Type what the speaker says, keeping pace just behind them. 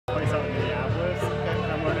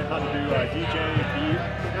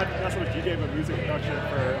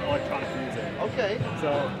Okay. So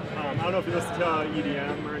I don't know if you listen to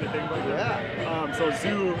EDM or anything like that. Yeah. So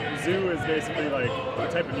zoo is basically like the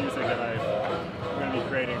type of music that I'm going to be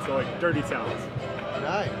creating. So like dirty sounds.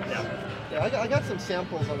 Nice. Yeah. I got some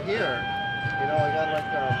samples on here. You know, I got like.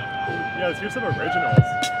 Yeah, let's hear some originals.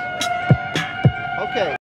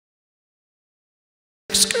 Okay.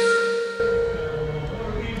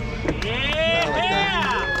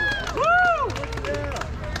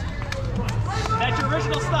 That's your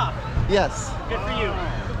original stuff. Yes. Good for you.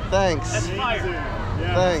 Thanks. That's fire.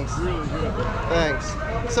 Yeah, Thanks. Really good. Thanks.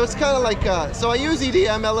 So it's kind of like, so I use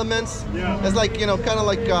EDM elements as like, you know, kind of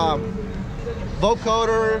like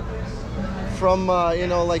vocoder from, you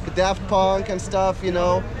know, like Daft Punk and stuff, you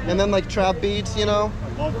know, and then like trap beats, you know. I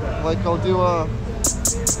love that. Like I'll do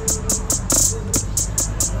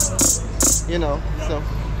you know, so,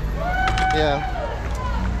 yeah.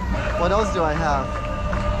 What else do I have?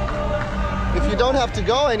 If you don't have to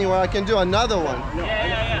go anywhere, I can do another one. No,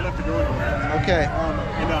 I don't have to go anywhere. Okay.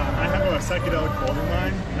 And I have a psychedelic clothing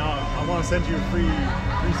line. Now I want to send you free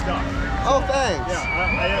stuff. Oh, thanks. Yeah,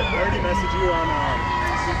 I already messaged you on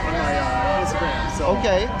my Instagram. So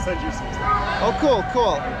okay. I'll send you some stuff. Oh,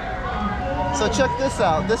 cool. So check this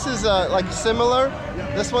out. This is like similar.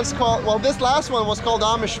 Yeah. This one's called, well, this last one was called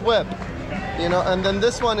Amish Whip. You know, and then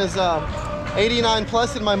this one is 89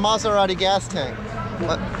 plus in my Maserati gas tank.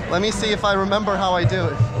 Let me see if I remember how I do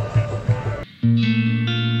it.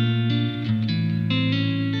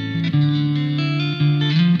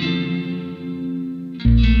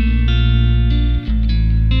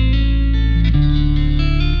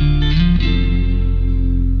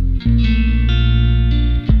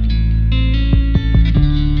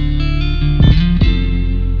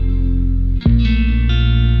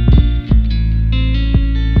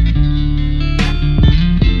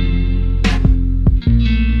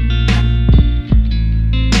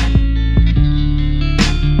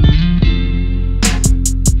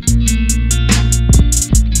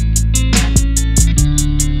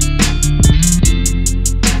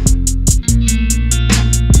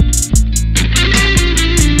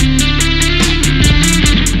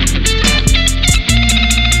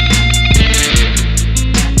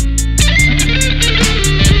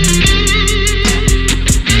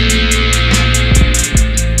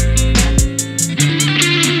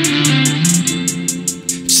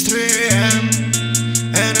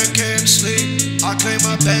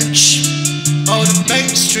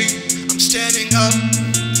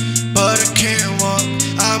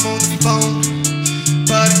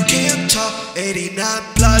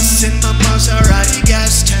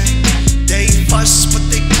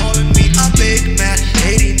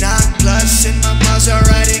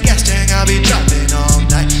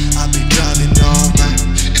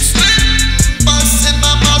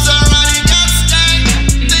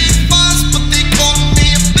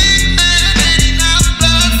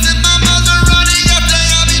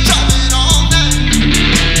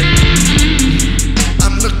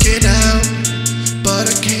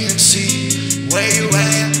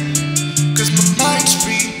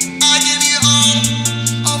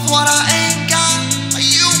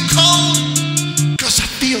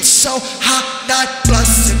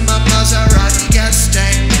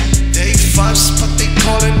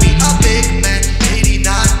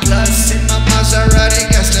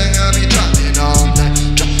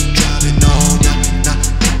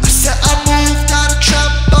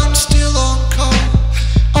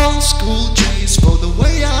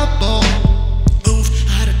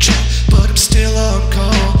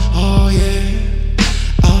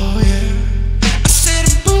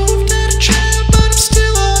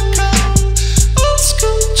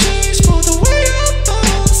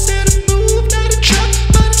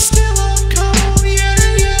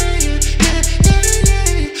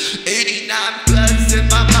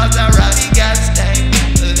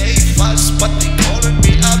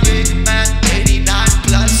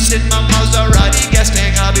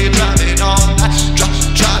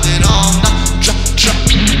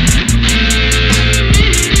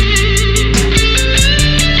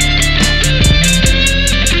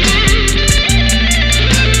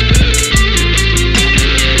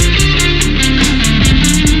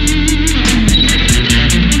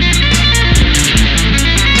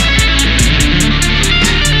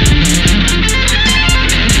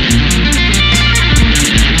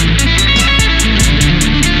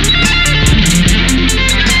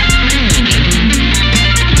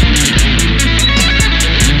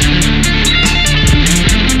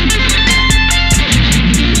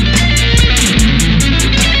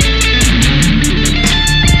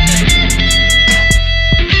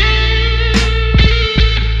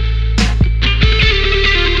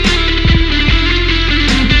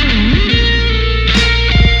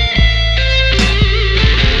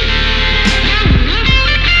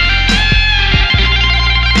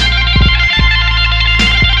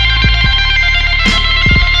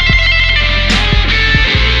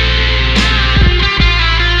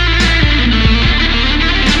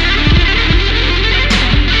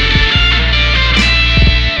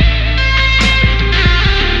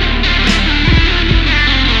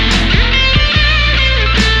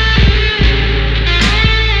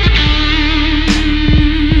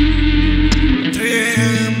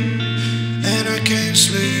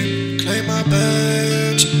 my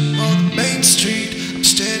bench on the main street. I'm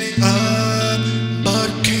standing up, but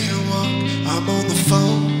I can't walk. I'm on the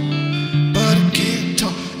phone, but I can't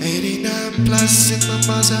talk. 89 plus in my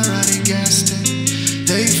Maserati gas tank.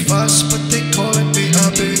 They fuss, but they calling me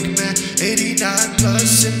a big man. 89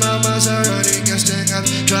 plus in my Maserati gas tank. I'm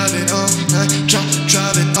driving all night,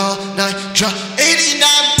 driving all night, 89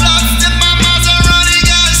 plus in my Maserati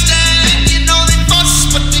gas tank. You know they fuss,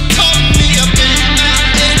 but they calling me a big man.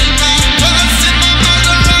 89 plus in my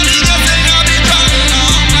Maserati gas tank. I'll be driving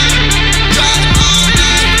all night, driving all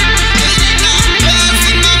night. 89 plus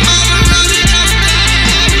in my Maserati gas tank.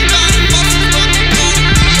 Everybody fusses, but they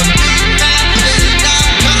calling me a big man.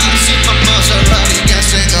 89 plus in my Maserati gas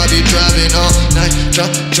tank. I'll be driving all night,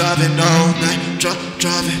 driving all night,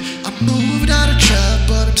 driving. I moved out of trap,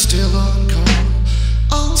 but I'm still on call.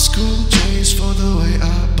 Old school J's for the way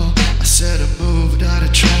I ball. I said I moved out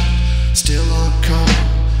of trap, still on call.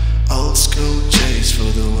 Old school J's for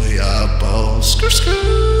the way I ball. Screw, screw.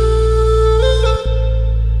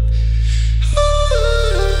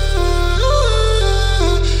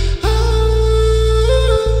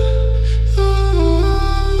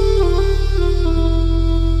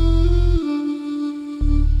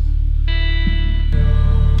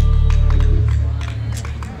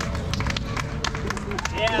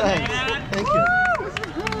 Thank you.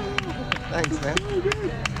 Thanks, man.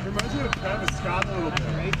 Reminds me of Travis Scott a little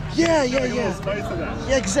bit. Yeah, Like a little yeah. spice of that.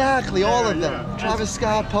 Yeah, exactly. All of them. Yeah. Travis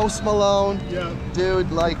Scott, Post Malone, Yeah.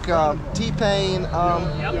 dude, like T-Pain,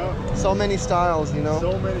 Yeah. so many styles, you know?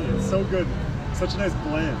 So many. It's so good. Such a nice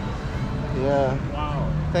blend. Yeah. Wow.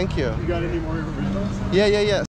 Thank you. You got any more originals? Yeah.